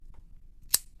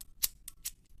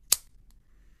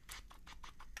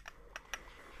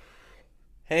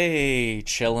Hey,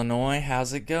 Chillinois,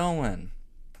 how's it going?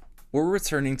 We're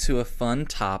returning to a fun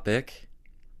topic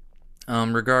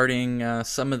regarding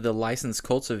some of the licensed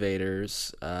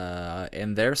cultivators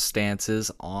and their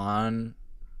stances on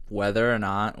whether or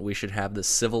not we should have the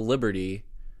civil liberty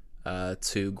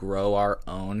to grow our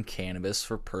own cannabis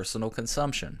for personal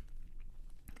consumption.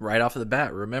 Right off the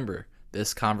bat, remember,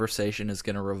 this conversation is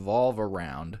going to revolve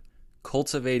around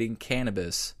cultivating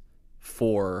cannabis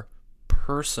for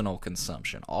personal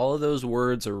consumption. All of those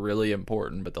words are really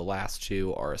important, but the last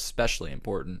two are especially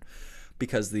important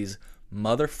because these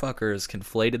motherfuckers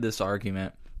conflated this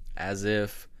argument as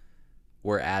if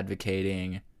we're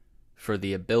advocating for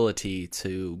the ability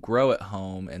to grow at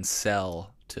home and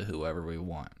sell to whoever we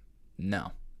want.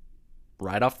 No.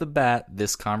 Right off the bat,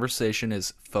 this conversation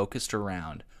is focused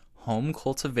around home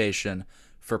cultivation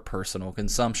for personal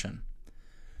consumption.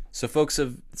 So folks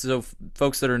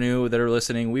that are new, that are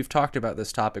listening, we've talked about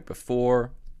this topic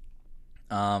before.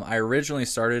 I originally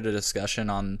started a discussion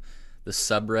on the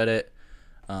subreddit,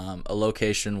 a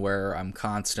location where I'm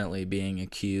constantly being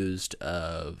accused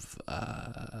of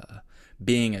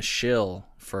being a shill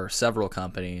for several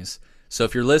companies. So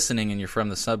if you're listening and you're from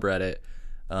the subreddit,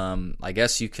 I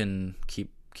guess you can keep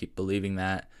believing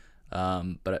that.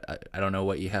 But I don't know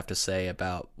what you have to say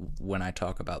about when I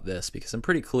talk about this, because I'm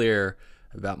pretty clear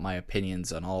about my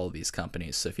opinions on all of these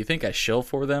companies. So if you think I shill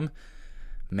for them,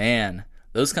 man,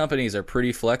 those companies are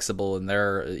pretty flexible, and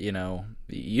they're,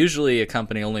 usually a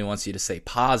company only wants you to say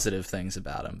positive things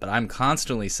about them, but I'm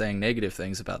constantly saying negative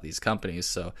things about these companies.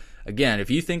 So again, if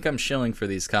you think I'm shilling for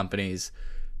these companies,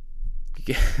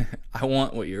 I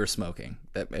want what you're smoking.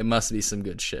 That it must be some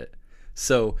good shit.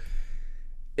 So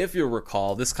if you'll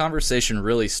recall, this conversation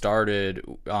really started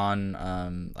on,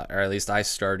 or at least I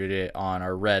started it on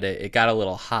our Reddit. It got a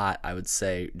little hot, I would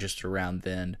say, just around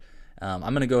then. I'm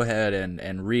going to go ahead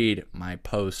and read my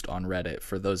post on Reddit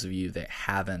for those of you that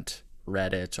haven't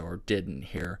read it or didn't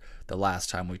hear the last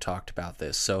time we talked about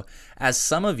this. So, as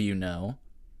some of you may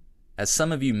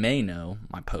know,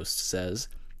 my post says,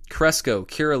 Cresco,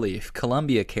 Curaleaf,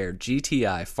 Columbia Care,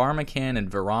 GTI, PharmaCann,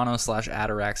 and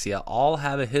Verano/Ataraxia all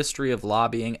have a history of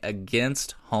lobbying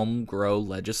against home grow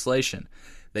legislation.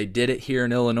 They did it here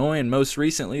in Illinois, and most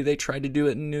recently they tried to do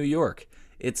it in New York.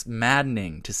 It's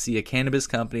maddening to see a cannabis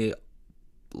company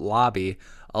lobby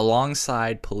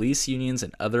alongside police unions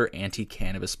and other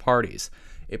anti-cannabis parties.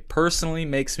 It personally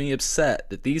makes me upset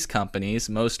that these companies,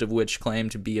 most of which claim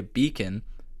to be a beacon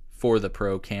for the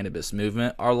pro-cannabis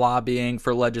movement, are lobbying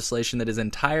for legislation that is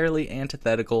entirely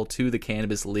antithetical to the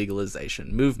cannabis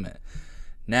legalization movement.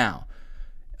 Now,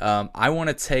 I want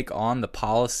to take on the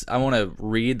policy. I want to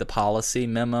read the policy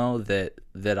memo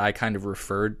that I kind of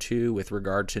referred to with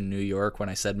regard to New York when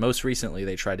I said most recently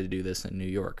they tried to do this in New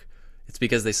York. It's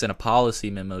because they sent a policy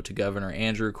memo to Governor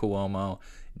Andrew Cuomo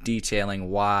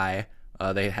detailing why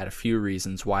they had a few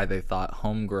reasons why they thought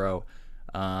home grow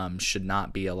should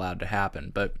not be allowed to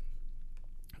happen. But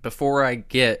before I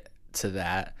get to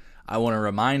that, I want to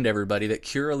remind everybody that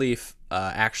Curaleaf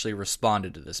actually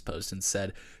responded to this post and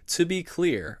said, to be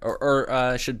clear, or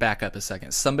I should back up a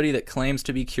second. Somebody that claims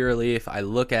to be Curaleaf, I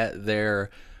look at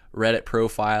their Reddit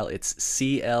profile, it's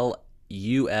CLUS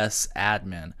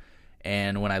admin.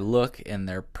 And when I look in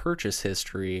their purchase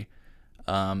history,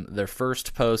 their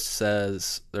first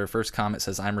comment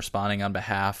says, I'm responding on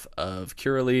behalf of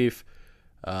Curaleaf.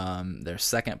 Their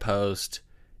second post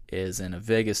is in a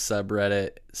Vegas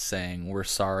subreddit saying, we're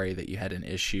sorry that you had an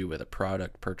issue with a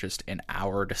product purchased in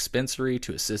our dispensary.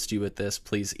 To assist you with this,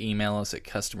 please email us at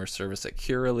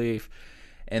customerservice@Curaleaf.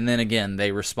 And then again,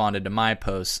 they responded to my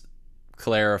post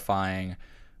clarifying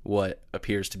what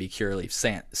appears to be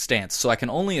Curaleaf's stance. So I can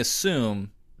only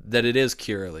assume that it is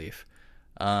Curaleaf.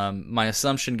 My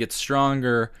assumption gets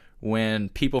stronger when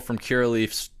people from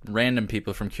Curaleaf, random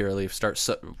people from Curaleaf, start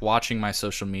watching my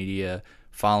social media,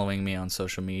 following me on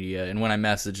social media, and when I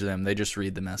message them, they just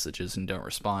read the messages and don't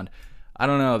respond. I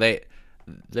don't know.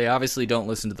 They obviously don't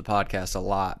listen to the podcast a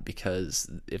lot, because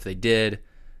if they did,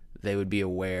 they would be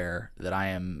aware that I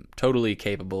am totally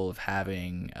capable of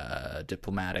having a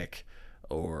diplomatic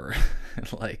or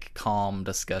like calm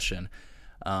discussion.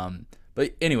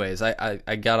 But anyways,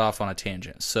 I got off on a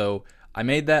tangent. So I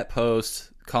made that post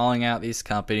calling out these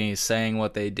companies, saying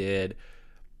what they did,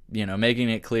 making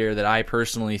it clear that I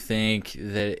personally think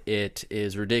that it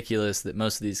is ridiculous that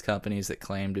most of these companies that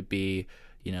claim to be,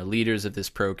 leaders of this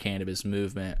pro-cannabis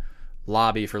movement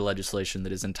lobby for legislation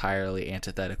that is entirely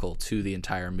antithetical to the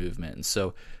entire movement. And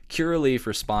so Curaleaf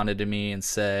responded to me and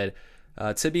said,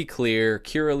 To be clear,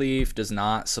 Curaleaf does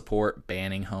not support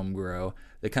banning home grow.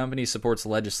 The company supports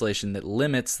legislation that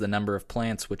limits the number of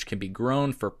plants which can be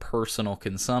grown for personal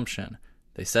consumption.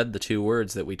 They said the two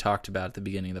words that we talked about at the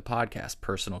beginning of the podcast,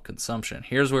 personal consumption.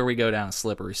 Here's where we go down a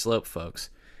slippery slope, folks.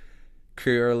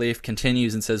 Curaleaf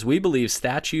continues and says, we believe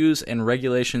statutes and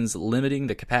regulations limiting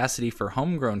the capacity for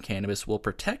homegrown cannabis will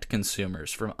protect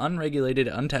consumers from unregulated,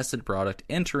 untested product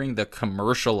entering the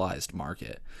commercialized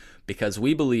market, because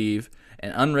we believe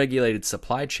an unregulated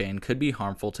supply chain could be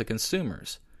harmful to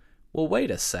consumers. Well,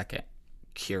 wait a second,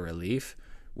 Curaleaf.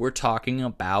 We're talking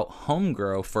about home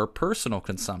grow for personal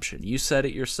consumption. You said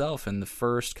it yourself in the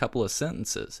first couple of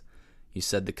sentences. You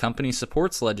said the company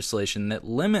supports legislation that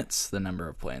limits the number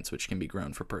of plants which can be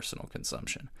grown for personal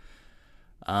consumption.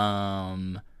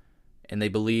 And they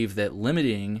believe that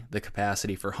limiting the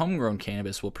capacity for homegrown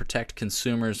cannabis will protect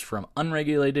consumers from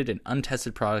unregulated and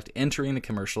untested product entering the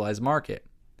commercialized market.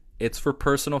 It's for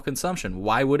personal consumption.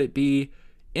 Why would it be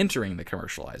entering the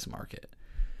commercialized market?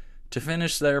 To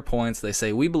finish their points, they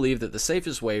say, we believe that the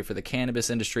safest way for the cannabis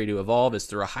industry to evolve is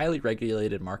through a highly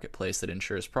regulated marketplace that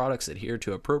ensures products adhere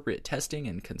to appropriate testing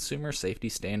and consumer safety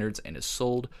standards and is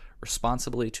sold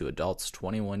responsibly to adults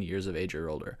 21 years of age or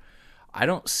older. I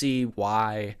don't see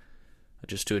why,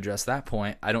 just to address that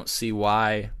point, I don't see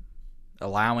why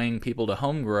allowing people to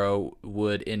home grow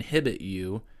would inhibit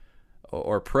you,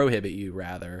 or prohibit you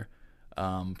rather,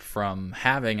 from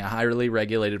having a highly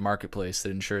regulated marketplace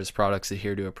that ensures products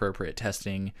adhere to appropriate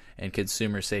testing and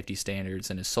consumer safety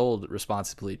standards and is sold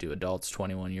responsibly to adults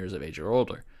 21 years of age or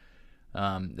older.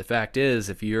 The fact is,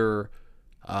 if you're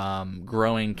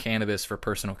growing cannabis for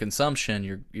personal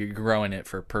consumption, you're growing it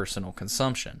for personal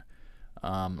consumption.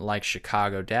 Like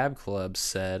Chicago Dab Club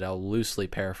said, I'll loosely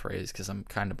paraphrase because I'm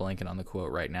kind of blanking on the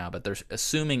quote right now, but they're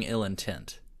assuming ill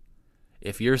intent.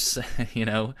 If you're,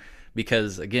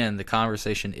 because again, the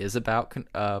conversation is about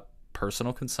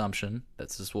personal consumption.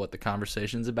 That's just what the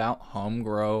conversation's about.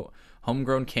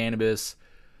 Homegrown cannabis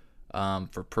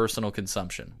for personal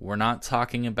consumption. We're not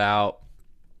talking about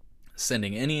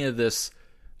sending any of this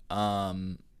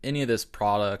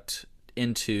product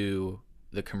into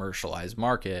the commercialized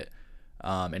market.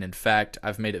 And in fact,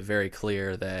 I've made it very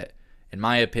clear that, in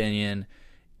my opinion,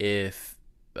 if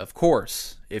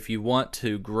you want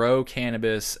to grow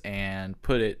cannabis and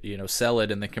put it, sell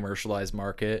it in the commercialized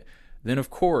market, then of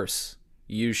course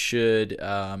you should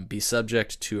be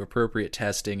subject to appropriate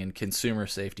testing and consumer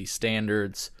safety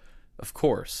standards, of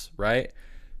course, right?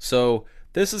 So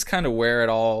this is kind of where it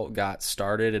all got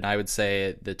started, and I would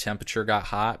say the temperature got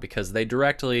hot because they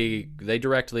directly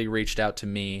reached out to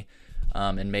me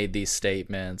and made these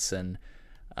statements, and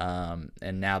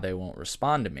now they won't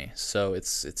respond to me. So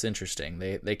it's interesting.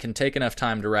 They can take enough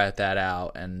time to write that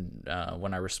out, and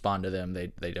when I respond to them,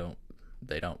 they don't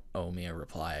owe me a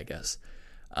reply, I guess.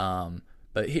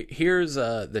 But here's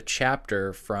the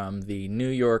chapter from the New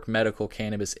York Medical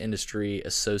Cannabis Industry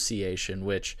Association,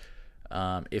 which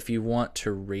if you want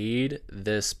to read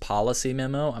this policy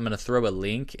memo, I'm going to throw a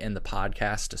link in the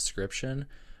podcast description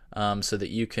so that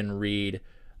you can read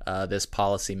this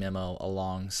policy memo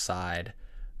alongside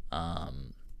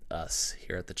us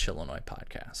here at the Chillinois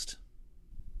podcast.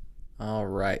 All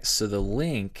right, so the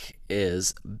link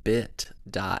is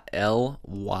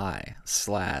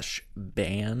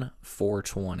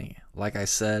bit.ly/ban420. Like I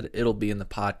said, it'll be in the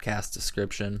podcast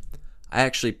description. I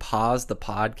actually paused the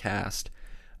podcast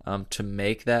to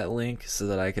make that link so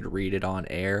that I could read it on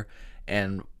air.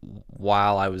 And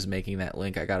while I was making that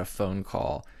link, I got a phone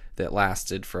call that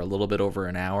lasted for a little bit over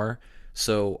an hour.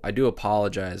 So I do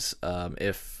apologize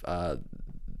if I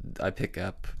pick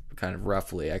up kind of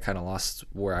roughly. I kind of lost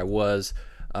where I was,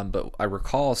 but I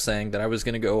recall saying that I was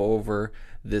going to go over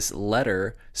this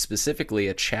letter, specifically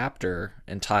a chapter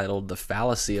entitled "The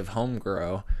Fallacy of Home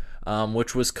Grow,"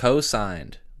 which was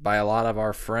co-signed by a lot of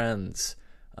our friends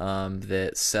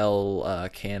that sell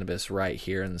cannabis right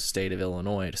here in the state of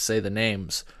Illinois. To say the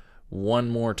names one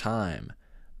more time: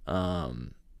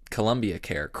 Columbia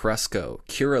Care, Cresco,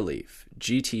 Curaleaf,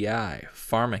 GTI,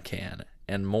 PharmaCann,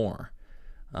 and more.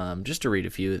 Just to read a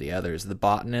few of the others: The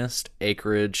Botanist,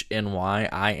 Acreage, NY,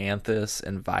 iAnthus,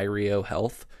 and Vireo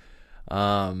Health.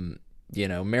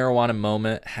 Marijuana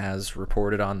Moment has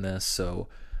reported on this, so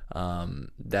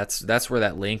that's where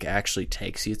that link actually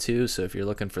takes you to. So if you're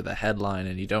looking for the headline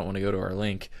and you don't want to go to our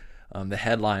link, the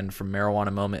headline from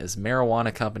Marijuana Moment is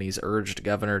 "Marijuana Companies Urged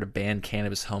Governor to Ban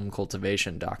Cannabis Home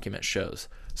Cultivation," document shows.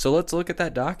 So let's look at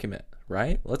that document,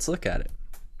 right? Let's look at it.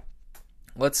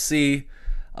 Let's see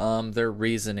their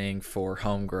reasoning for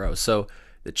home grow. So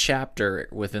the chapter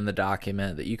within the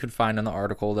document that you can find in the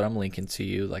article that I'm linking to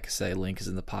you. Like I say, link is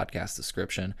in the podcast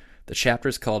description. The chapter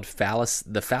is called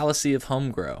The Fallacy of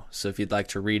Home Grow. So if you'd like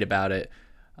to read about it,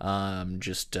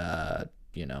 just do a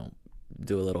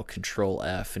little Control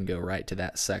F and go right to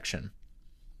that section.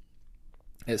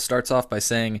 It starts off by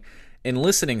saying, in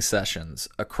listening sessions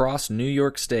across New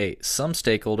York State, some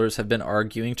stakeholders have been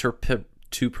arguing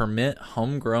to permit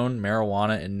homegrown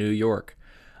marijuana in New York.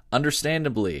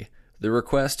 Understandably, the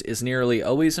request is nearly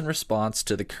always in response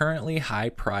to the currently high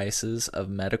prices of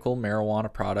medical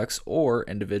marijuana products or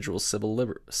individual civil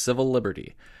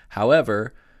liberty.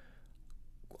 However,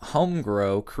 home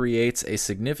grow creates a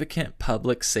significant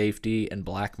public safety and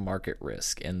black market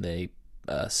risk, and they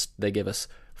give us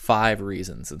 5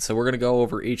 reasons. And so we're going to go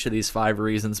over each of these 5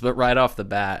 reasons, but right off the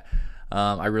bat,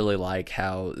 I really like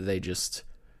how they just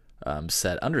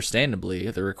said,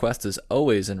 understandably, the request is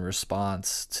always in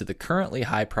response to the currently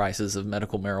high prices of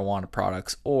medical marijuana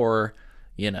products or,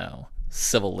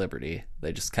 civil liberty.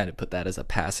 They just kind of put that as a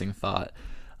passing thought.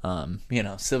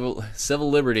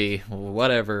 Civil liberty,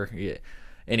 whatever. Yeah.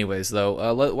 Anyways,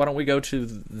 though, why don't we go to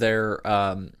their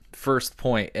first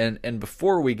point? And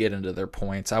before we get into their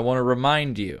points, I want to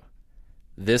remind you,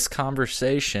 this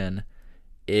conversation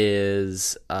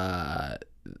is the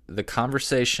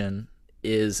conversation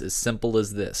is as simple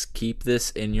as this. Keep this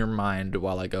in your mind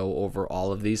while I go over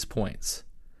all of these points.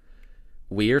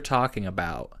 We are talking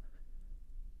about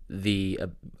the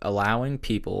allowing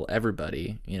people,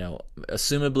 everybody,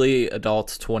 assumably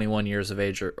adults 21 years of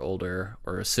age or older,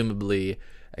 or assumably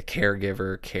a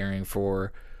caregiver caring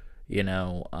for,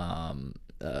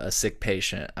 a sick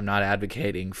patient. I'm not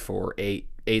advocating for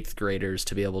eighth graders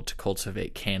to be able to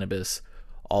cultivate cannabis,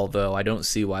 although I don't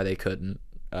see why they couldn't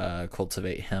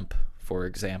cultivate hemp, for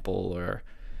example, or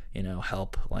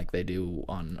help like they do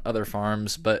on other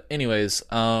farms. But anyways,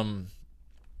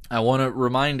 I want to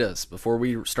remind us before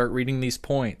we start reading these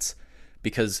points,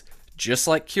 because just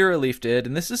like Curaleaf did,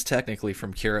 and this is technically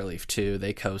from Curaleaf too,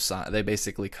 they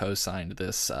basically co-signed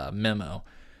this memo.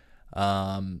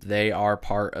 They are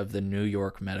part of the New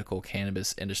York Medical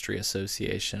Cannabis Industry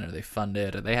Association, or they fund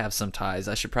it, or they have some ties.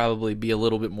 I should probably be a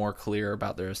little bit more clear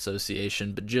about their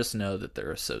association, but just know that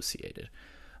they're associated.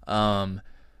 Okay,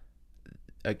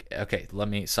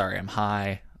 sorry, I'm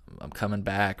high. I'm coming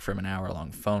back from an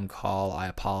hour-long phone call. I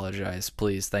apologize.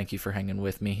 Please, thank you for hanging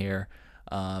with me here.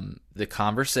 The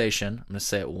conversation, I'm going to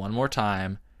say it one more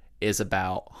time, is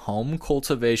about home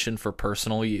cultivation for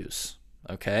personal use.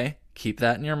 Okay? Keep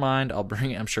that in your mind.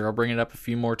 I'm sure I'll bring it up a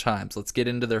few more times. Let's get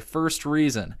into their first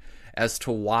reason as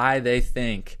to why they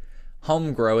think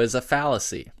home grow is a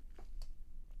fallacy.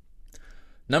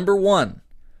 Number 1,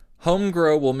 home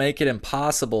grow will make it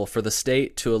impossible for the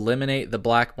state to eliminate the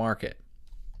black market.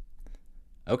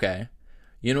 Okay.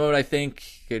 You know what I think?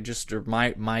 Just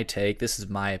my take. This is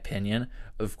my opinion.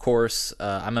 Of course,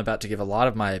 I'm about to give a lot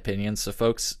of my opinions. So,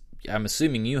 folks, I'm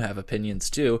assuming you have opinions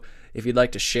too. If you'd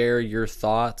like to share your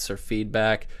thoughts or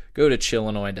feedback, go to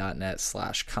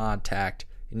chillinois.net/contact,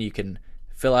 and you can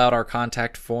fill out our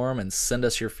contact form and send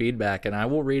us your feedback, and I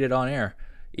will read it on air,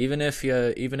 even if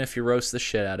you roast the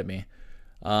shit out of me.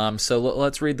 So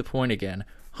let's read the point again.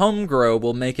 Home grow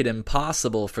will make it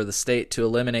impossible for the state to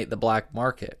eliminate the black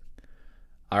market.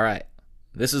 All right.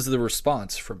 This is the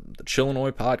response from the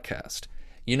Chillinois podcast.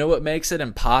 You know what makes it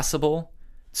impossible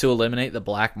to eliminate the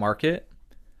black market?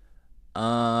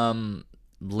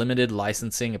 Limited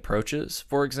licensing approaches,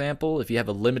 for example. If you have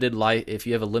a limited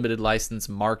license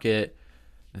market,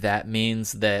 that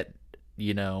means that,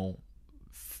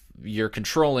 you're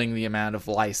controlling the amount of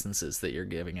licenses that you're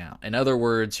giving out. In other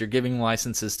words, you're giving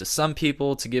licenses to some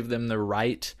people to give them the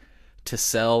right to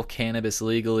sell cannabis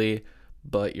legally,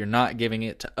 but you're not giving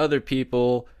it to other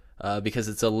people because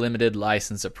it's a limited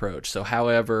license approach. So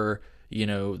however,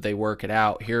 they work it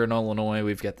out. Here in Illinois,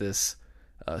 we've got this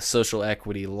social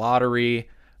equity lottery.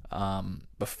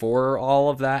 Before all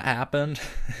of that happened,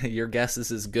 your guess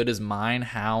is as good as mine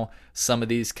how some of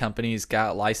these companies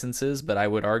got licenses, but I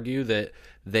would argue that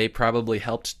they probably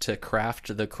helped to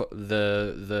craft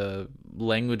the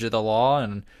language of the law,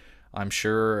 and I'm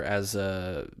sure as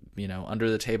a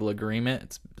under the table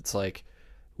agreement, it's like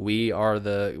we are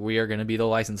going to be the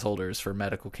license holders for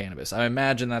medical cannabis. I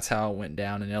imagine that's how it went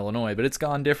down in Illinois, but it's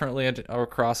gone differently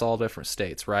across all different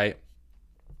states, right?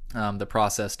 The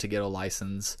process to get a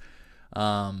license.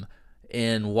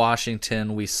 In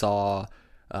Washington, we saw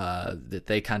that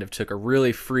they kind of took a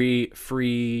really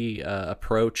free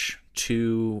approach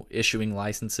to issuing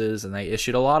licenses, and they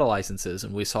issued a lot of licenses,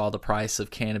 and we saw the price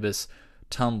of cannabis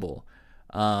tumble.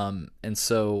 And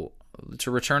so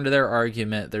to return to their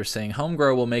argument, they're saying home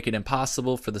grow will make it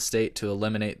impossible for the state to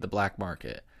eliminate the black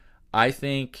market. I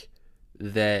think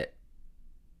that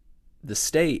the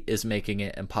state is making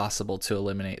it impossible to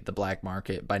eliminate the black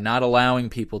market by not allowing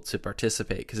people to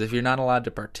participate. Because if you're not allowed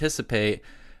to participate,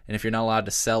 and if you're not allowed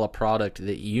to sell a product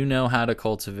that you know how to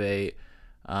cultivate,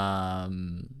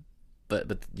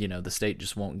 but you know, the state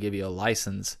just won't give you a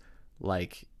license,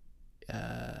 like,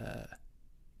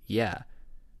 yeah.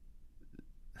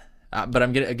 But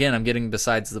I'm getting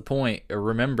besides the point.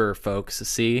 Remember, folks,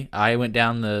 see, I went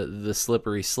down the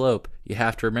slippery slope. You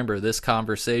have to remember, this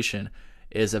conversation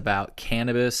is about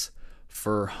cannabis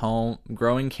for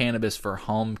growing cannabis for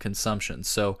home consumption.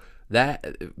 So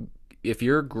that if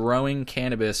you're growing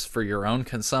cannabis for your own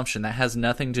consumption, that has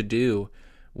nothing to do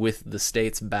with the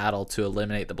state's battle to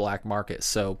eliminate the black market.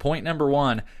 So point number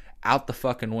 1, out the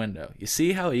fucking window. You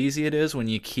see how easy it is when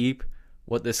you keep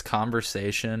what this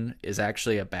conversation is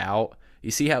actually about?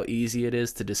 You see how easy it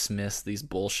is to dismiss these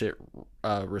bullshit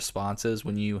responses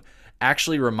when you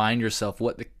actually remind yourself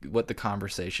what the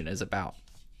conversation is about.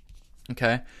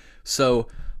 Okay? So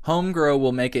home grow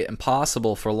will make it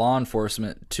impossible for law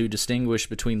enforcement to distinguish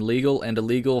between legal and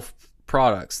illegal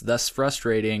products, thus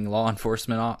frustrating law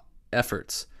enforcement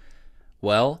efforts.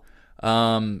 Well,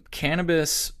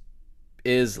 cannabis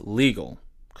is legal,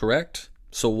 correct?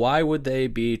 So why would they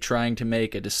be trying to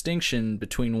make a distinction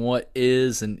between what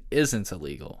is and isn't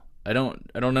illegal? I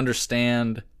don't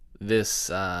understand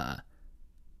this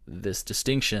this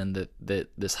distinction that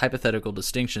this hypothetical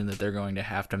distinction that they're going to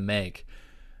have to make.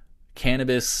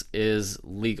 Cannabis is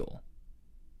legal.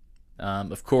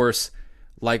 Of course,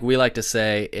 like we like to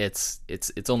say, it's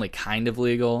only kind of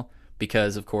legal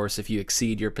because, of course, if you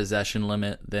exceed your possession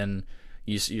limit, then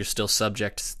you're still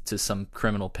subject to some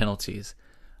criminal penalties.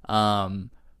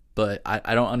 But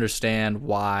I don't understand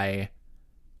why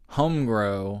home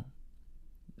grow.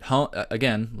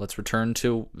 Again, let's return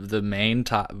to the main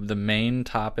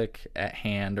topic at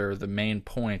hand, or the main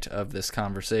point of this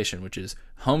conversation, which is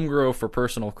home grow for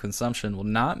personal consumption will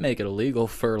not make it illegal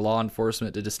for law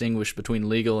enforcement to distinguish between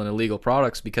legal and illegal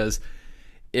products, because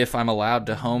if I'm allowed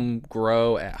to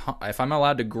grow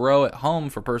at home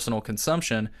for personal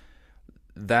consumption,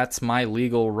 that's my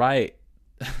legal right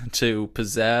to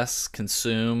possess,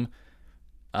 consume,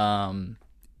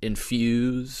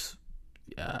 infuse,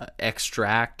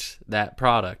 extract that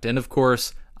product. And of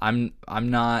course, I'm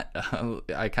not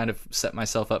I kind of set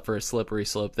myself up for a slippery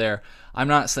slope there. I'm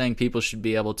not saying people should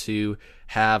be able to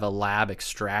have a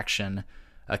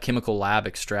chemical lab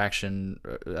extraction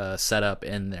set up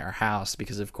in their house,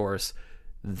 because of course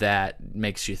that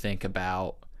makes you think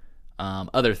about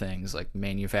other things like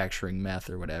manufacturing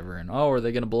meth or whatever, and are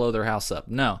they going to blow their house up?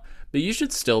 No, but you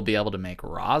should still be able to make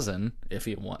rosin if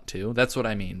you want to. That's what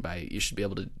I mean by you should be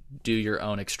able to do your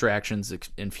own extractions,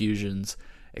 infusions,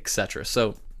 etc.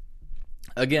 So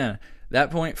again, that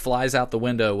point flies out the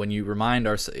window when you remind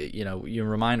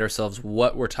ourselves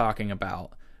what we're talking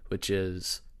about, which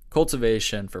is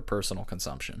cultivation for personal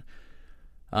consumption.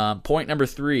 Point number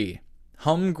 3.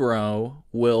 Home grow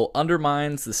will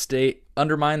undermine the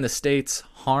state's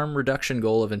harm reduction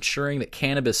goal of ensuring that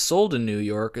cannabis sold in New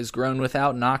York is grown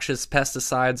without noxious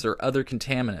pesticides or other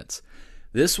contaminants.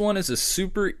 This one is a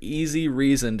super easy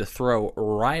reason to throw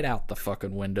right out the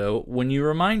fucking window when you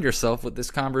remind yourself what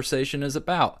this conversation is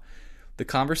about. The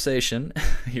conversation,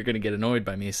 you're going to get annoyed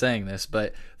by me saying this,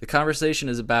 but the conversation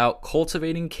is about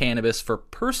cultivating cannabis for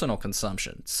personal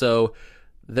consumption. So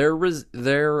their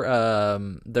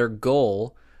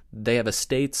goal, the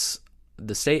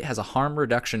state has a harm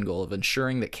reduction goal of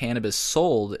ensuring that cannabis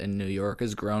sold in New York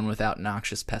is grown without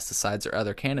noxious pesticides or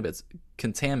other cannabis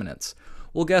contaminants.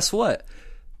 Well, guess what?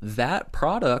 That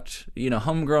product,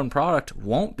 homegrown product,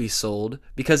 won't be sold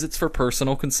because it's for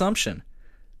personal consumption.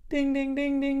 Ding, ding,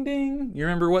 ding, ding, ding. You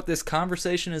remember what this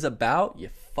conversation is about, you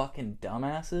fucking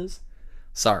dumbasses?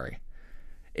 Sorry.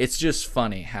 It's just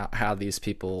funny how these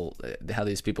people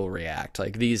react.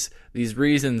 Like these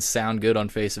reasons sound good on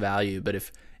face value, but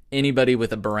if anybody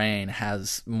with a brain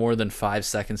has more than 5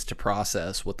 seconds to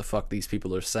process what the fuck these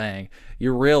people are saying,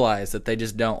 you realize that they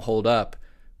just don't hold up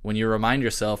when you remind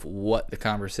yourself what the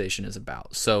conversation is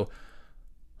about. So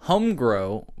home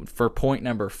grow, for point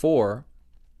number 4,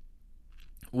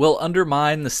 will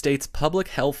undermine the state's public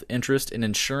health interest in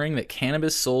ensuring that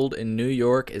cannabis sold in New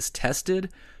York is tested,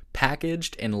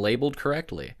 packaged, and labeled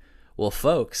correctly. Well,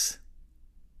 folks,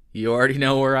 you already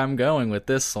know where I'm going with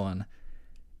this one.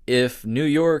 If New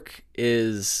York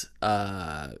is,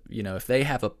 if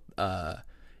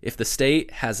the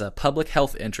state has a public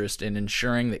health interest in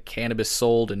ensuring that cannabis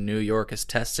sold in New York is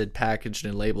tested, packaged,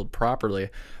 and labeled properly,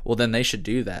 well, then they should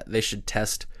do that. They should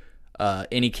test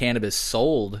any cannabis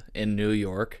sold in New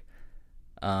York,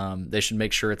 they should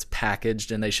make sure it's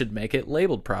packaged and they should make it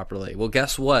labeled properly. Well,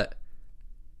 guess what?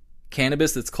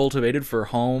 Cannabis that's cultivated for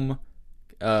home,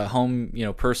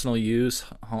 personal use,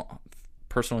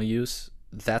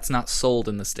 that's not sold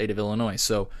in the state of Illinois.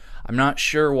 So I'm not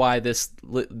sure why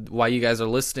you guys are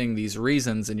listing these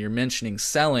reasons and you're mentioning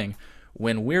selling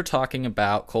when we're talking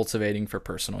about cultivating for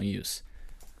personal use.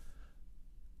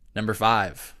 Number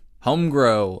 5, home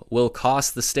grow will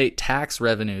cost the state tax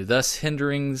revenue, thus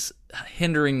hindering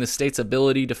the state's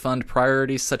ability to fund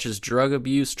priorities such as drug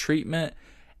abuse treatment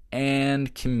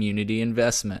and community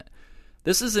investment.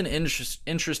 This is an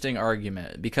interesting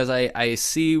argument because I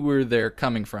see where they're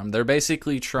coming from. They're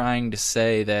basically trying to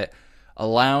say that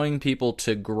allowing people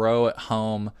to grow at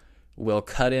home will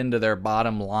cut into their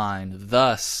bottom line,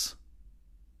 thus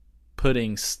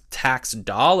putting tax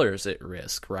dollars at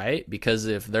risk, right? Because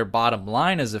if their bottom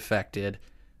line is affected,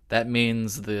 that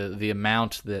means the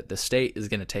amount that the state is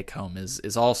going to take home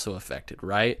is also affected,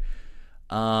 right?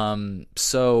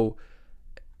 So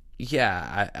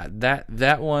yeah,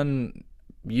 that one,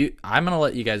 I'm going to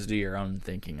let you guys do your own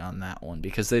thinking on that one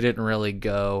because they didn't really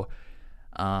go,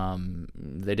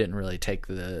 they didn't really take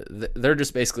they're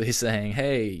just basically saying,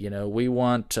 hey, we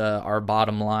want our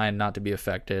bottom line not to be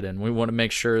affected, and we want to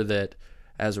make sure that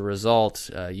as a result,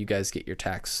 you guys get your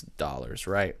tax dollars,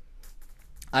 right?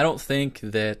 I don't think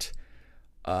that,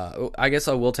 I guess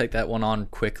I will take that one on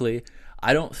quickly.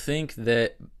 I don't think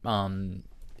that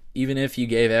even if you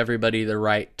gave everybody the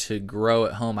right to grow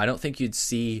at home, I don't think you'd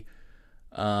see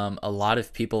a lot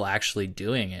of people actually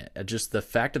doing it. Just the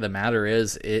fact of the matter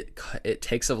is, it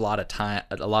takes a lot of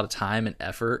time and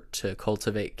effort to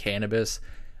cultivate cannabis.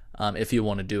 If you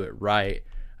want to do it right.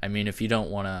 I mean, if you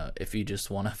just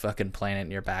want to fucking plant it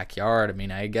in your backyard, I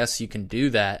mean, I guess you can do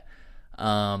that.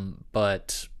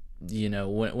 But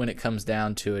when it comes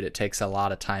down to it, it takes a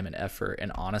lot of time and effort.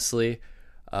 And honestly,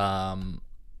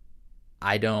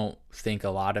 I don't think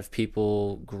a lot of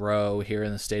people grow here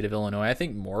in the state of Illinois. I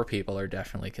think more people are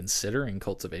definitely considering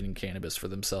cultivating cannabis for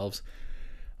themselves.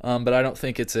 But I don't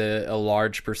think it's a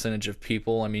large percentage of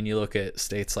people. I mean, you look at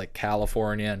states like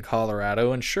California and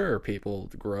Colorado, and sure,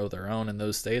 people grow their own in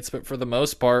those states, but for the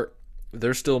most part,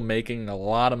 they're still making a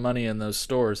lot of money in those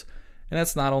stores. And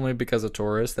that's not only because of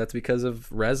tourists, that's because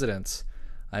of residents.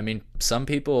 I mean, some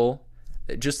people,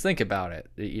 just think about it,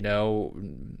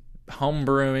 home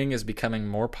brewing is becoming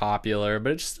more popular,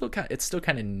 but it's still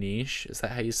kind of niche. Is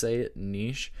that how you say it?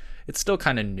 Niche. It's still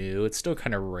kind of new. It's still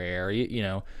kind of rare.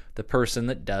 The person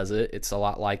that does it, it's a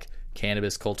lot like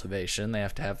cannabis cultivation. They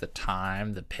have to have the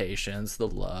time, the patience, the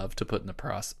love to put in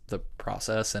the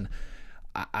process. And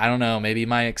I don't know, maybe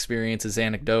my experience is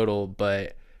anecdotal,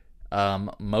 but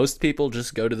most people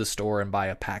just go to the store and buy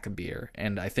a pack of beer.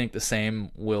 And I think the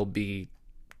same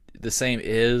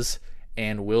is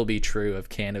and will be true of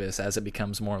cannabis as it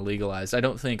becomes more legalized. I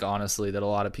don't think, honestly, that a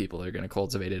lot of people are going to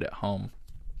cultivate it at home,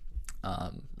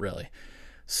 really.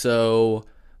 So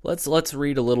let's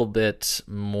read a little bit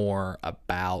more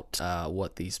about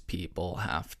what these people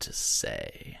have to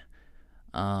say.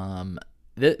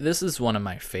 This is one of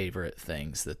my favorite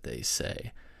things that they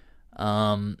say.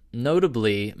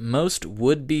 Notably, most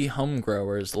would-be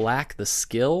homegrowers lack the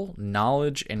skill,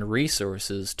 knowledge, and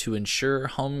resources to ensure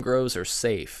home grows are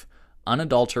safe,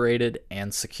 unadulterated,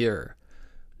 and secure.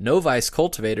 Novice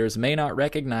cultivators may not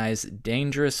recognize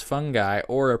dangerous fungi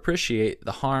or appreciate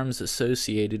the harms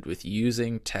associated with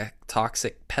using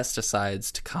toxic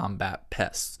pesticides to combat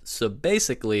pests. So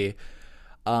basically,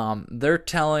 they're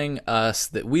telling us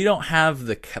that we don't have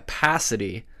the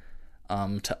capacity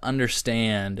to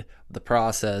understand the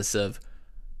process of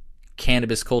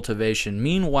cannabis cultivation.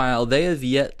 Meanwhile, they have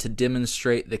yet to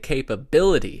demonstrate the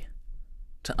capability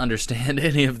to understand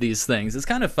any of these things. It's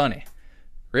kind of funny,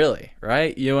 really,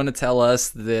 right? You want to tell us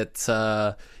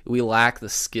that we lack the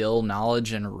skill,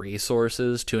 knowledge, and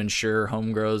resources to ensure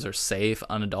home grows are safe,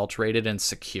 unadulterated, and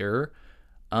secure?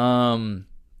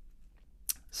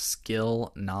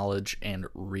 Skill, knowledge, and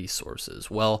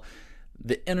resources. Well,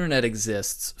 the internet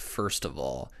exists, first of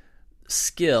all.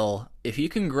 Skill, if you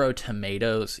can grow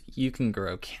tomatoes, you can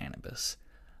grow cannabis.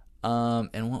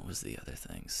 And what was the other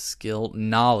thing? Skill,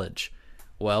 knowledge.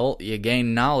 Well, you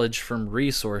gain knowledge from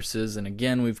resources, and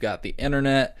again, we've got the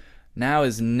internet. Now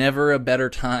is never a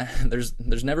better time. There's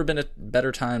never been a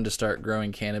better time to start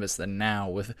growing cannabis than now,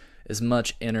 with as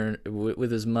much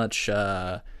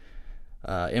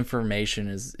information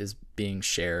is being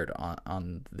shared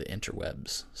on the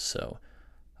interwebs. So,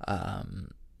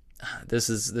 this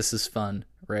is fun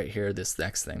right here. This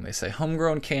next thing they say,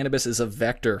 homegrown cannabis is a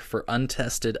vector for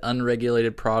untested,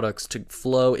 unregulated products to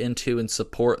flow into and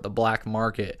support the black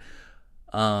market.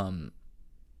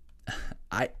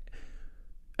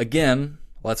 Again,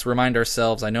 let's remind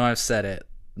ourselves, I know I've said it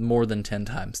more than 10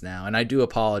 times now, and I do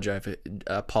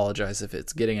apologize if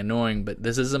it's getting annoying, but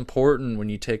this is important when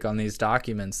you take on these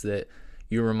documents, that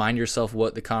you remind yourself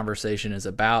what the conversation is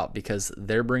about, because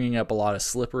they're bringing up a lot of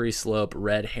slippery slope,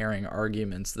 red herring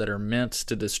arguments that are meant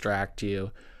to distract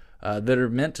you, that are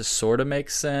meant to sort of make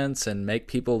sense and make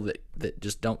people that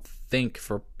just don't think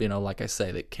for, like I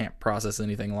say, that can't process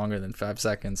anything longer than 5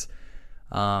 seconds.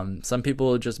 Some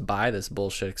people just buy this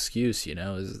bullshit excuse,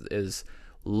 is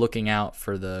looking out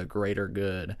for the greater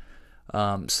good.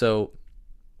 So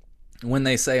when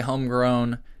they say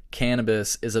homegrown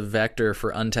cannabis is a vector for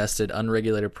untested,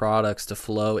 unregulated products to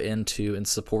flow into and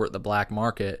support the black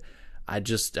market, I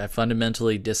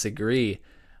fundamentally disagree.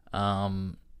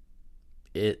 Growing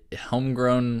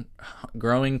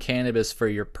cannabis for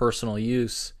your personal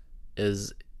use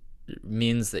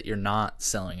means that you're not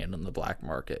selling it in the black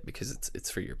market, because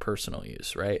it's for your personal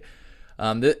use, right?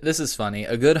 This is funny.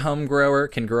 A good home grower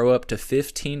can grow up to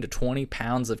 15 to 20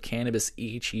 pounds of cannabis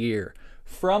each year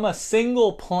from a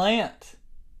single plant.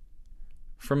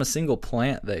 From a single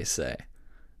plant, they say.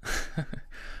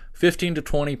 15 to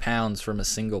 20 pounds from a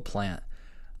single plant.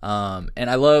 And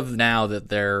I love now that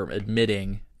they're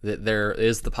admitting that there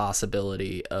is the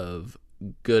possibility of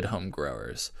good home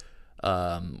growers.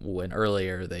 When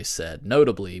earlier they said,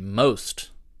 notably, most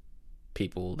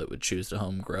people that would choose to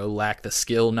home grow lack the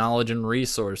skill, knowledge, and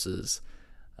resources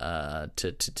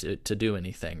to do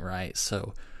anything, right?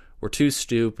 So we're too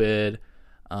stupid.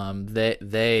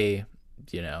 They're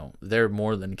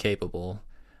more than capable.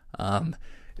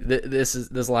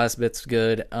 This last bit's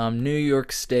good. New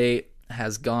York State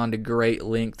has gone to great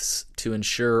lengths to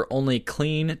ensure only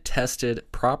clean, tested,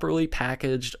 properly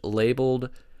packaged, labeled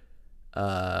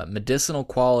medicinal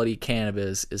quality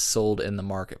cannabis is sold in the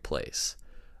marketplace.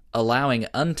 Allowing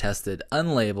untested,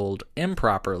 unlabeled,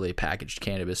 improperly packaged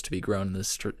cannabis to be grown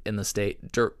in the state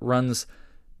runs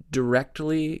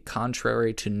directly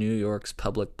contrary to New York's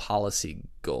public policy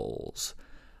goals.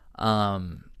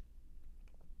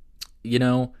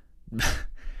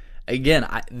 Again,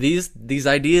 these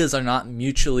ideas are not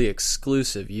mutually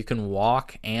exclusive. You can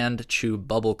walk and chew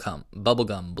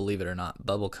bubblegum, believe it or not,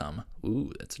 bubblegum.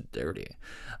 Ooh, that's dirty.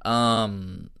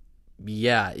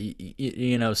 Yeah,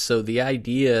 so the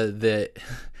idea that,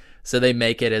 so they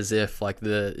make it as if like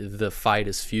the fight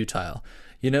is futile.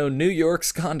 New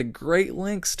York's gone to great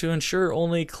lengths to ensure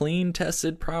only clean,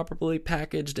 tested, properly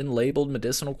packaged, and labeled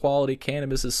medicinal quality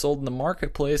cannabis is sold in the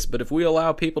marketplace, but if we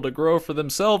allow people to grow for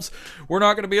themselves, we're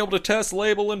not going to be able to test,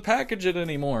 label, and package it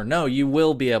anymore. No, you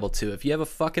will be able to. If you have a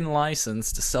fucking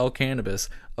license to sell cannabis,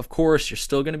 of course, you're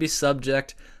still going to be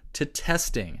subject to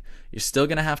testing. You're still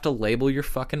going to have to label your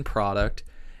fucking product,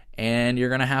 and you're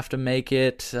going to have to make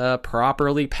it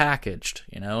properly packaged.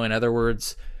 In other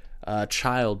words,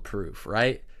 child-proof,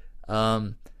 right?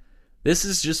 This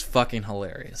is just fucking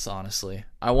hilarious, honestly.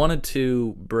 I wanted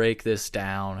to break this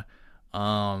down.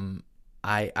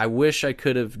 I wish I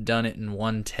could have done it in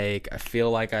one take. I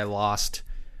feel like I lost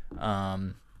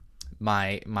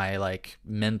my like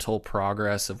mental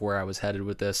progress of where I was headed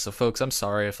with this. So folks, I'm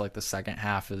sorry if like the second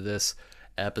half of this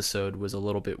episode was a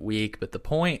little bit weak, but the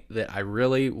point that I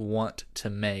really want to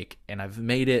make, and I've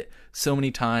made it so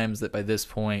many times that by this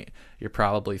point you're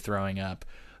probably throwing up,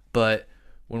 but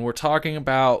when we're talking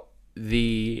about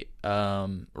the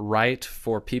right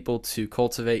for people to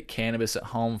cultivate cannabis at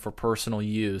home for personal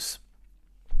use,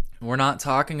 we're not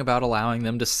talking about allowing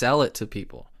them to sell it to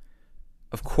people.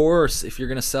 Of course, if you're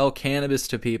going to sell cannabis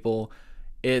to people,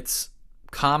 it's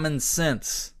common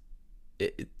sense.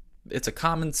 It's a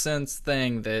common sense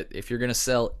thing that if you're going to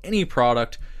sell any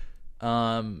product,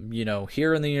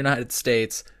 here in the United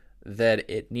States, that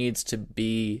it needs to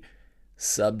be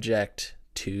subject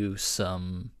to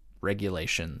some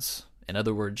regulations. In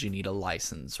other words, you need a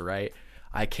license, right?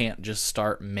 I can't just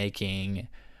start making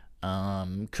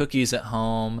cookies at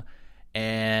home,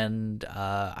 and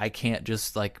I can't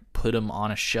just like put them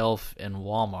on a shelf in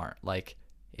Walmart. Like,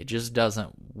 it just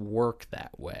doesn't work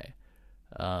that way.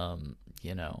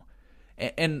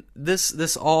 And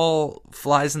this all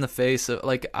flies in the face of,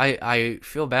 like, I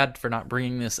feel bad for not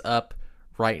bringing this up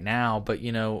right now, but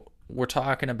we're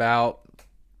talking about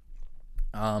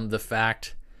the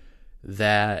fact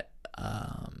that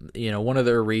one of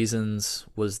their reasons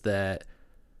was that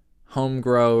home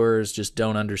growers just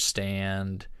don't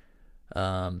understand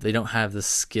They don't have the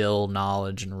skill,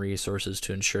 knowledge, and resources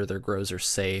to ensure their grows are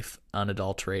safe,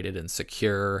 unadulterated, and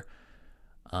secure.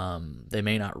 They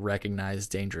may not recognize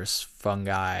dangerous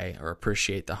fungi or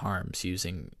appreciate the harms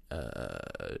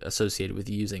associated with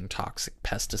using toxic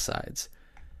pesticides.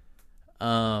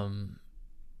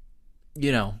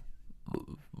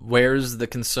 Where's the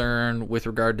concern with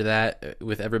regard to that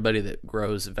with everybody that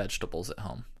grows vegetables at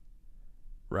home,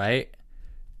 right?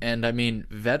 And I mean,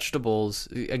 vegetables,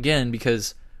 again,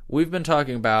 because we've been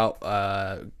talking about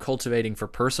cultivating for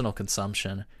personal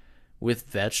consumption with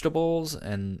vegetables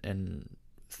and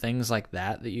things like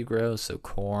that you grow, so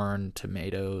corn,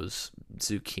 tomatoes,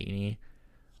 zucchini.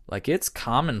 Like, it's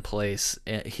commonplace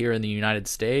here in the United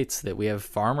States that we have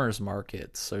farmers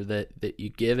markets, or that you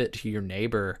give it to your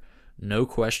neighbor, no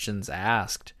questions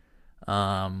asked.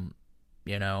 If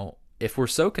we're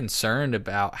so concerned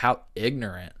about how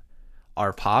ignorant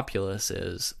our populace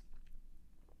is,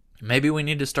 maybe we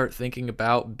need to start thinking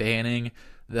about banning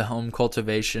the home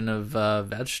cultivation of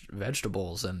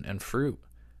vegetables and fruit,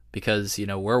 because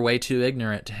we're way too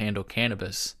ignorant to handle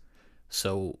cannabis.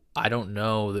 So I don't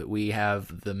know that we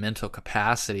have the mental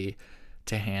capacity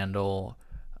to handle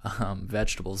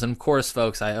vegetables. And of course,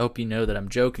 folks, I hope you know that I'm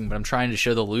joking, but I'm trying to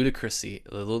show the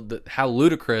ludicrousy, how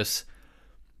ludicrous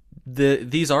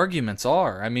these arguments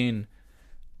are. I mean,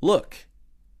 look,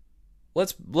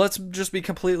 let's just be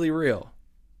completely real.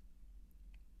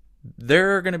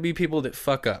 There are going to be people that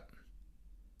fuck up.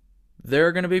 There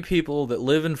are going to be people that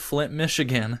live in Flint,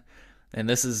 Michigan, and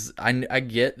this is, I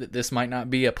get that this might not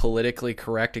be a politically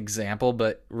correct example,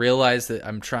 but realize that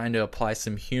I'm trying to apply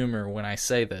some humor when I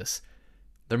say this.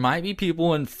 There might be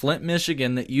people in Flint,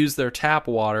 Michigan that use their tap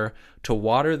water to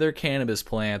water their cannabis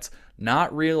plants,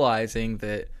 not realizing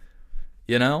that,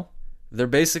 they're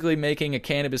basically making a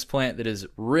cannabis plant that is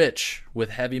rich with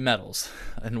heavy metals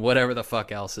and whatever the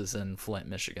fuck else is in Flint,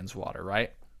 Michigan's water,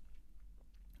 right?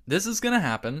 This is going to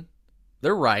happen.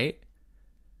 They're right.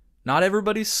 Not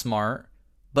everybody's smart.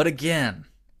 But again,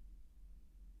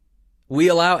 we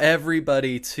allow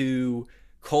everybody to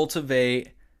cultivate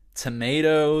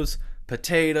tomatoes,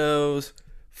 potatoes,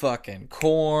 fucking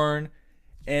corn,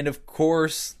 and of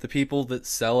course, the people that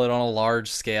sell it on a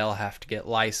large scale have to get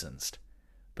licensed.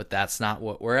 But that's not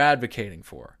what we're advocating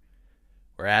for.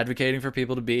 We're advocating for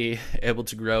people to be able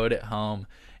to grow it at home.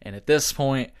 And at this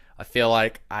point, I feel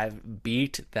like I've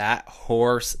beat that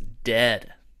horse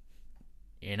dead.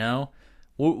 We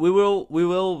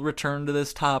will return to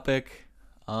this topic,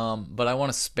 but I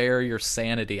want to spare your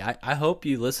sanity. I hope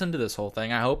you listen to this whole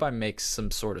thing. I hope I make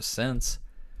some sort of sense.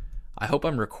 I hope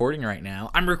I'm recording right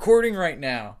now. I'm recording right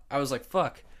now. I was like,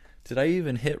 fuck, did I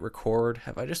even hit record?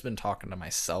 Have I just been talking to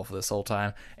myself this whole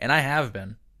time? And I have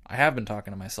been. I have been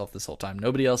talking to myself this whole time.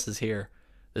 Nobody else is here.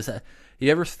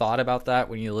 You ever thought about that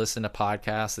when you listen to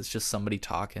podcasts? It's just somebody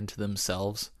talking to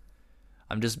themselves.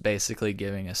 I'm just basically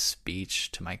giving a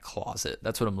speech to my closet.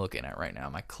 That's what I'm looking at right now.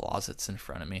 My closet's in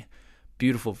front of me.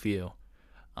 Beautiful view.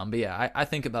 But yeah, I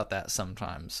think about that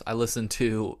sometimes. I listen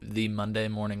to the Monday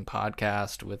Morning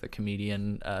Podcast with a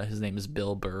comedian. His name is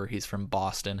Bill Burr. He's from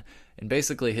Boston. And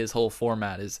basically his whole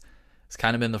format is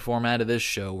kind of been the format of this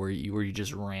show where you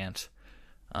just rant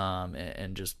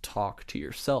and just talk to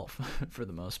yourself for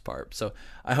the most part. So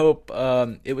I hope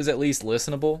it was at least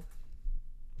listenable.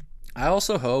 I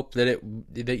also hope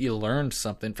that you learned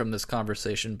something from this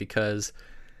conversation, because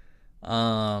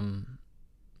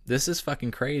this is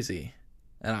fucking crazy.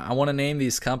 And I want to name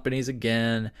these companies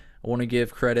again. I want to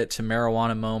give credit to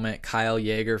Marijuana Moment, Kyle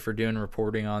Yeager, for doing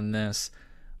reporting on this.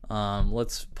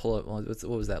 Let's pull up, what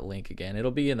was that link again?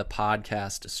 It'll be in the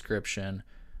podcast description.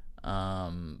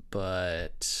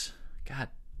 But god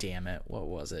damn it, what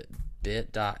was it?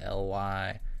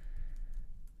 bit.ly.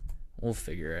 We'll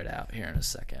figure it out here in a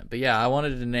second. But yeah, I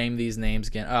wanted to name these names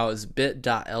again. Oh, it's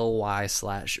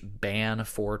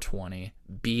bit.ly/ban420,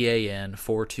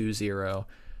 BAN420.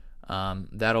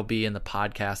 That'll be in the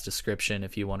podcast description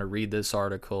if you want to read this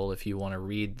article, if you want to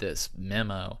read this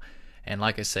memo. And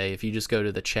like I say, if you just go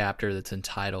to the chapter that's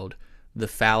entitled The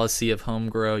Fallacy of Home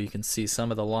Grow, you can see some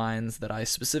of the lines that I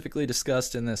specifically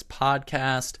discussed in this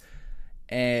podcast.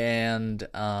 And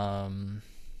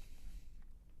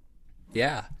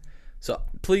yeah. So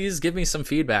please give me some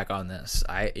feedback on this.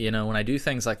 When I do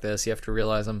things like this, you have to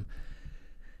realize I'm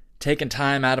taking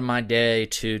time out of my day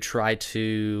to try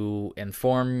to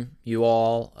inform you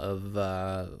all of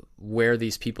where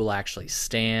these people actually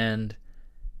stand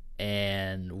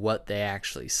and what they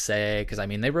actually say. Because,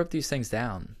 they wrote these things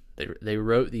down. They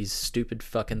wrote these stupid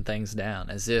fucking things down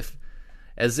as if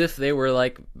they were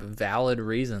like valid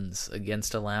reasons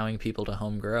against allowing people to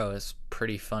home grow. It's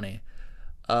pretty funny.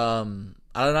 And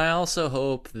I also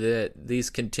hope that these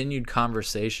continued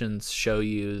conversations show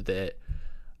you that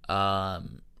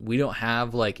we don't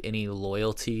have like any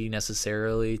loyalty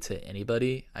necessarily to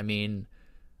anybody. I mean,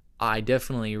 I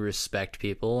definitely respect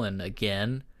people, and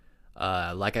again,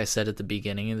 like I said at the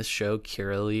beginning of the show,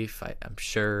 Curaleaf, I'm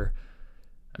sure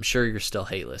you're still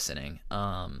hate listening.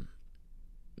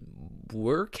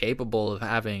 We're capable of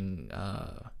having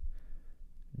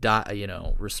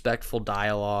respectful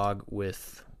dialogue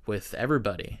with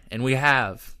everybody, and we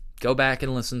have. Go back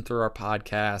and listen through our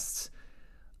podcasts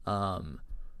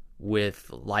with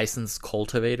licensed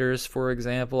cultivators, for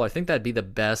example. I think that'd be the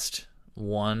best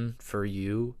one for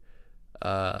you,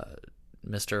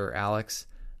 Mr. Alex.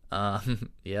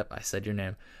 Yep, I said your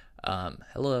name.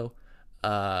 Hello.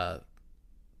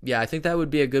 Yeah, I think that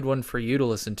would be a good one for you to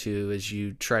listen to as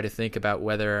you try to think about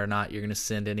whether or not you're going to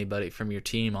send anybody from your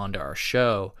team onto our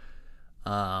show.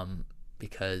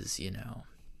 Because,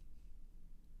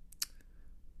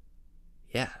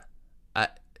 yeah,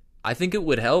 I think it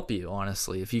would help you,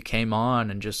 honestly, if you came on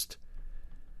and just,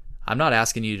 I'm not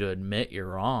asking you to admit you're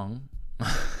wrong.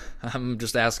 I'm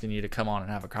just asking you to come on and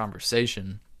have a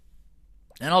conversation.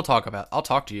 And I'll talk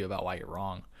to you about why you're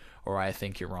wrong or why I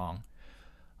think you're wrong.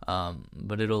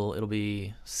 But it'll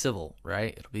be civil,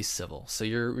 right? It'll be civil. So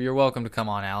you're welcome to come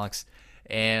on, Alex.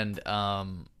 And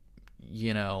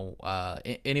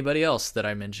anybody else that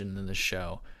I mentioned in the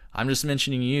show. I'm just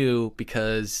mentioning you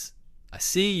because I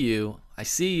see you,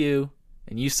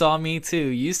 and you saw me too.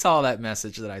 You saw that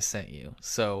message that I sent you.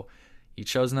 So you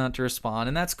chose not to respond,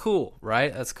 and that's cool,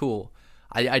 right? That's cool.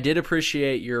 I did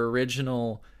appreciate your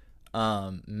original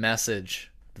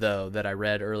message, though, that I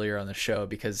read earlier on the show,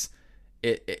 because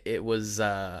it was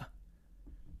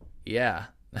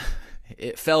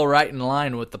it fell right in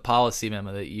line with the policy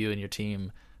memo that you and your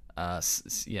team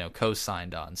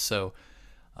co-signed on. So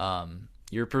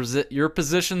your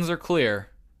positions are clear,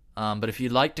 but if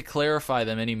you'd like to clarify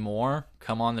them any more,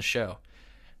 come on the show.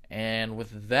 And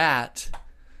with that,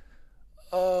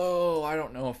 I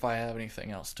don't know if I have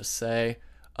anything else to say.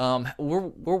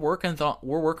 We're working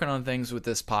on things with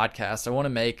this podcast. I want to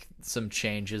make some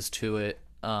changes to it.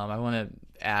 I want to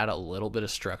add a little bit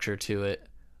of structure to it.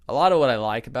 A lot of what I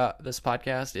like about this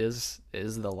podcast is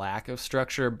the lack of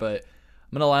structure, but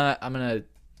I'm gonna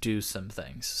do some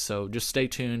things. So just stay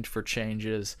tuned for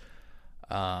changes.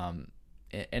 And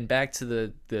back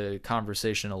to the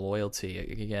conversation of loyalty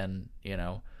again.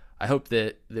 I hope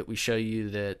that we show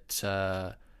you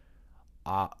that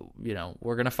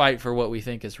we're gonna fight for what we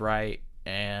think is right,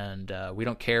 and we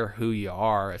don't care who you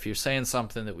are. If you're saying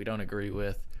something that we don't agree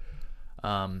with,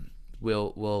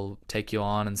 we'll take you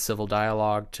on in civil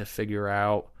dialogue to figure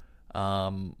out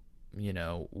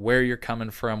where you're coming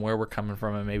from, where we're coming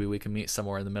from, and maybe we can meet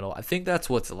somewhere in the middle. I think that's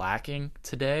what's lacking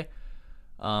today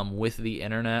with the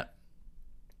internet.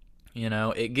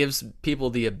 It gives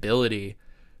people the ability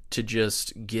to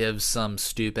just give some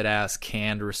stupid ass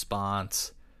canned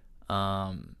response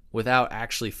without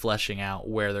actually fleshing out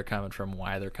where they're coming from,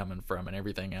 why they're coming from, and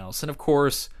everything else. And of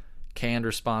course, canned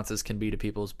responses can be to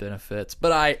people's benefits,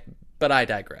 but I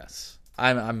digress.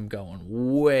 I'm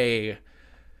going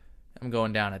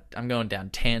down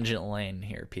tangent lane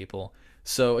here, people.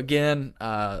 So again,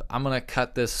 I'm gonna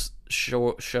cut this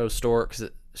show short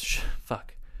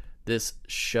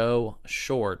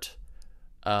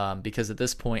because at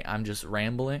this point I'm just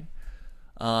rambling.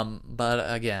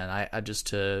 But again, I just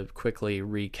to quickly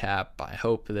recap, I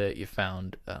hope that you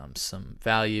found some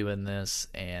value in this,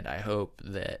 and I hope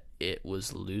that it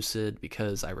was lucid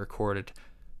because I recorded,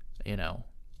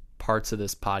 parts of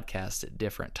this podcast at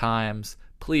different times.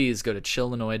 Please go to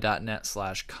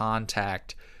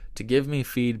chillinois.net/contact to give me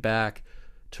feedback,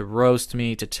 to roast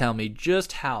me, to tell me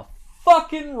just how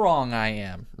fucking wrong I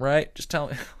am, right? Just tell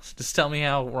me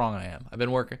how wrong I am. I've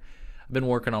been working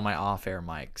on my off-air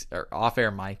mic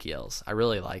yells. I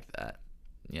really like that.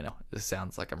 This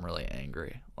sounds like I'm really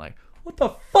angry. Like, what the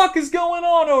fuck is going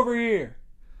on over here?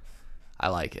 I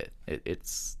like it.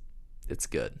 It's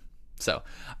good. So,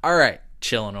 all right,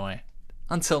 Chillinois.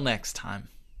 Until next time.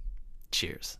 Cheers.